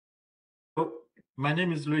My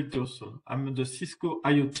name is Loïc Dossel. I'm the Cisco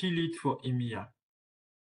IoT lead for EMEA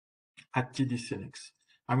at TD SYNNEX.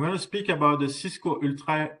 I'm going to speak about the Cisco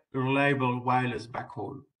Ultra Reliable Wireless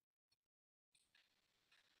Backhaul.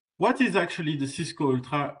 What is actually the Cisco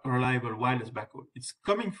Ultra Reliable Wireless Backhaul? It's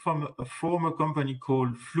coming from a former company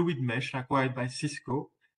called Fluid Mesh, acquired by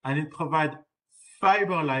Cisco, and it provides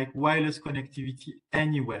fiber-like wireless connectivity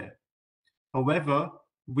anywhere. However,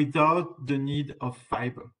 without the need of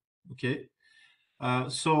fiber, okay?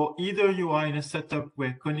 So either you are in a setup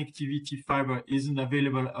where connectivity fiber isn't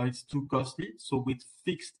available or it's too costly, so with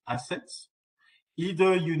fixed assets.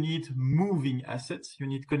 Either you need moving assets, you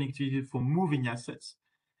need connectivity for moving assets,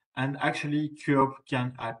 and actually CURWB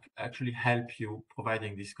can actually help you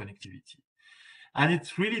providing this connectivity. And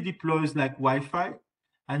it really deploys like Wi-Fi,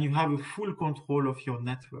 and you have a full control of your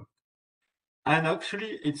network. And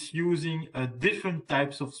actually it's using different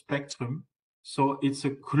types of spectrum, so it's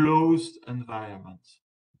a closed environment.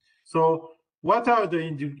 So what are the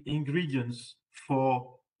ingredients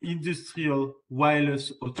for industrial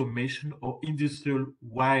wireless automation or industrial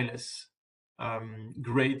wireless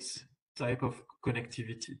grade type of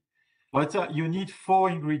connectivity? You need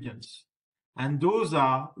 4 ingredients, and those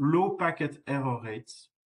are low packet error rates,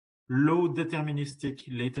 low deterministic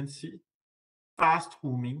latency, fast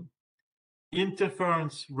roaming,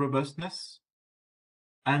 interference robustness,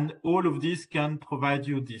 and all of these can provide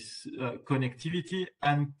you this connectivity,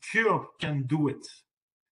 and CURWB can do it.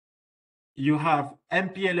 You have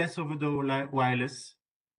MPLS over the wireless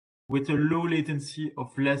with a low latency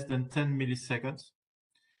of less than 10 milliseconds.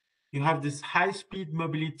 You have this high-speed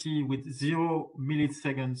mobility with 0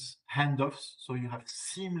 milliseconds handoffs, so you have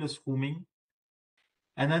seamless roaming.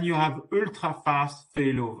 And then you have ultra-fast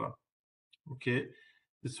failover. Okay,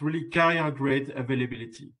 it's really carrier-grade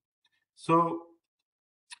availability. So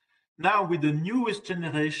now with the newest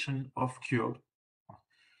generation of CURWB,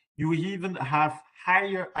 you even have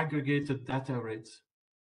higher aggregated data rates.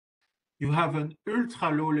 You have an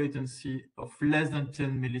ultra low latency of less than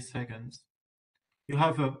 10 milliseconds. You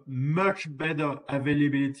have a much better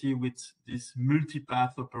availability with this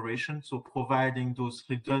multipath operation, so providing those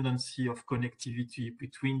redundancy of connectivity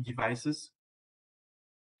between devices.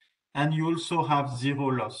 And you also have zero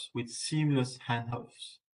loss with seamless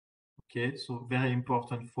handoffs. Okay, so very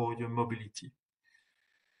important for your mobility.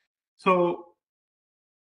 So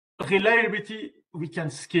reliability, we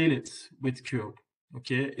can scale it with CURWB.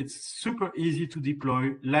 Okay, it's super easy to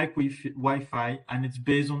deploy like with Wi-Fi, and it's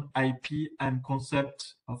based on IP and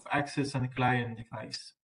concept of access and client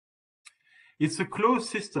device. It's a closed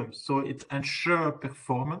system, so it ensures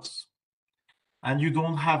performance, and you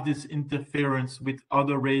don't have this interference with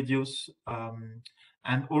other radios,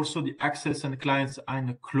 and also the access and clients are in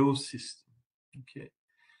a closed system. Okay.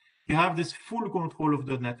 You have this full control of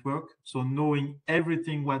the network, so knowing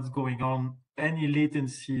everything what's going on, any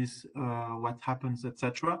latencies, what happens,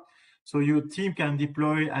 etc. So your team can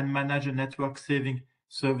deploy and manage a network saving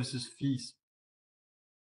services fees.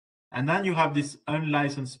 And then you have this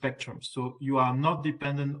unlicensed spectrum, so you are not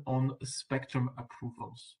dependent on spectrum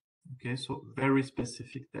approvals. Okay, so very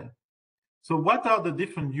specific there. So what are the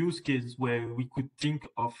different use cases where we could think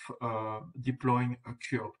of deploying a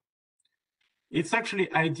CURWB? It's actually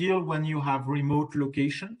ideal when you have remote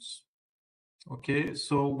locations, okay,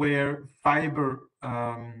 so where fiber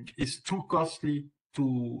is too costly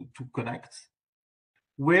to connect,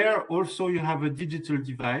 where also you have a digital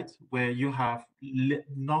divide, where you have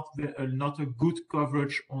not a good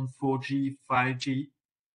coverage on 4G, 5G,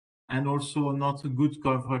 and also not a good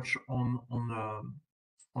coverage on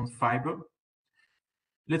fiber.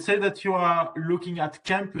 Let's say that you are looking at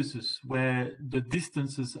campuses where the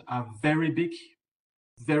distances are very big,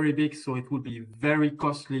 so it would be very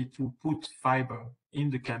costly to put fiber in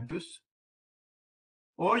the campus.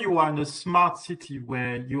 Or you are in a smart city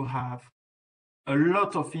where you have a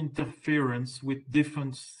lot of interference with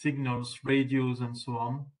different signals, radios, and so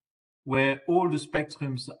on, where all the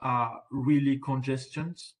spectrums are really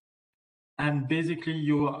congested. And basically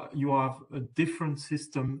you have a different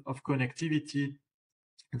system of connectivity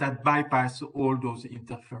that bypass all those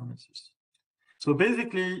interferences. So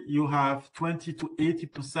basically, you have 20 to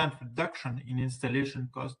 80% reduction in installation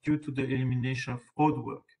cost due to the elimination of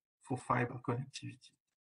roadwork for fiber connectivity.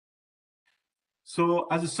 So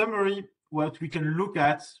as a summary, what we can look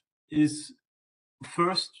at is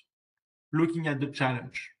first, looking at the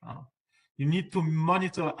challenge. You need to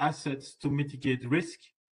monitor assets to mitigate risk,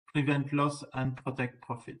 prevent loss, and protect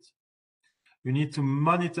profit. You need to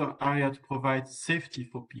monitor area to provide safety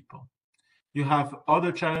for people. You have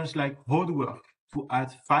other challenges like roadwork to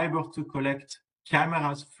add fiber to collect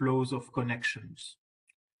cameras flows of connections.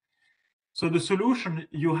 So the solution,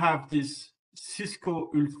 you have this Cisco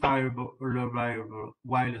ultra reliable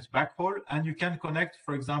wireless backhaul, and you can connect,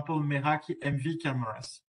 for example, Meraki MV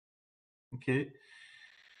cameras. Okay.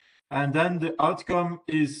 And then the outcome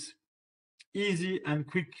is easy and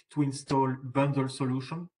quick to install bundle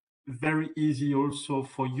solution. Very easy also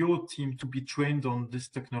for your team to be trained on this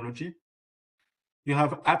technology. You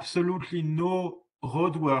have absolutely no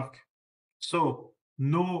roadwork. So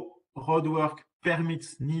no roadwork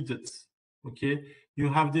permits needed. Okay. You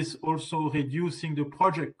have this also reducing the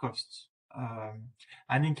project costs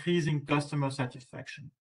and increasing customer satisfaction.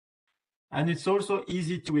 And it's also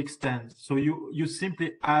easy to extend. So you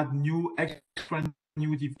simply add extra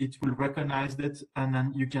new, it will recognize that, and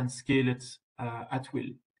then you can scale it at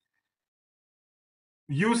will.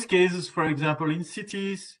 Use cases, for example, in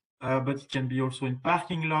cities, but it can be also in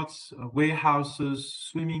parking lots, warehouses,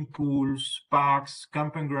 swimming pools, parks,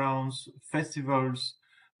 camping grounds, festivals,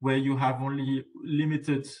 where you have only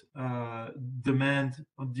limited demand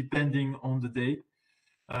depending on the day.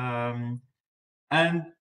 And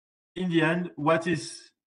in the end, what is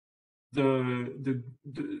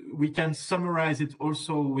we can summarize it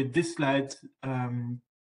also with this slide,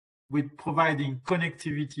 with providing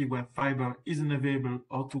connectivity where fiber isn't available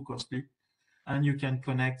or too costly, and you can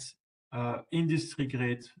connect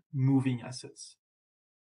industry-grade moving assets.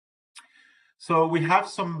 So we have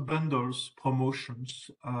some bundles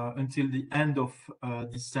promotions until the end of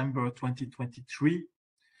December 2023.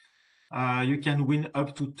 You can win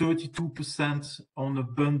up to 32% on a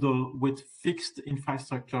bundle with fixed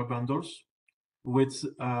infrastructure bundles, with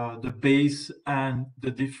the base and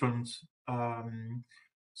the different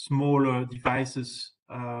smaller devices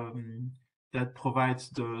that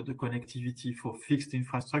provides the connectivity for fixed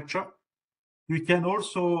infrastructure. You can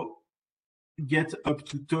also get up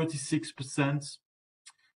to 36%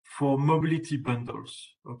 for mobility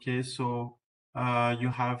bundles. Okay, so you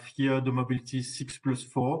have here the mobility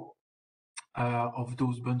 6+4 of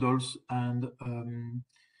those bundles, and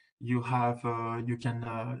you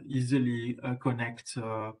can easily connect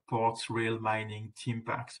ports, rail, mining, team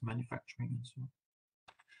parks, manufacturing, and so on.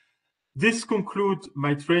 This concludes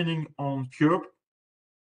my training on CURWB.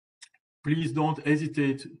 Please don't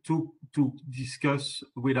hesitate to discuss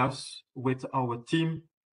with us, with our team,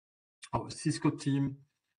 our Cisco team.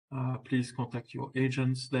 Please contact your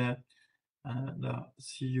agents there, and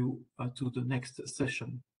see you to the next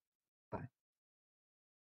session.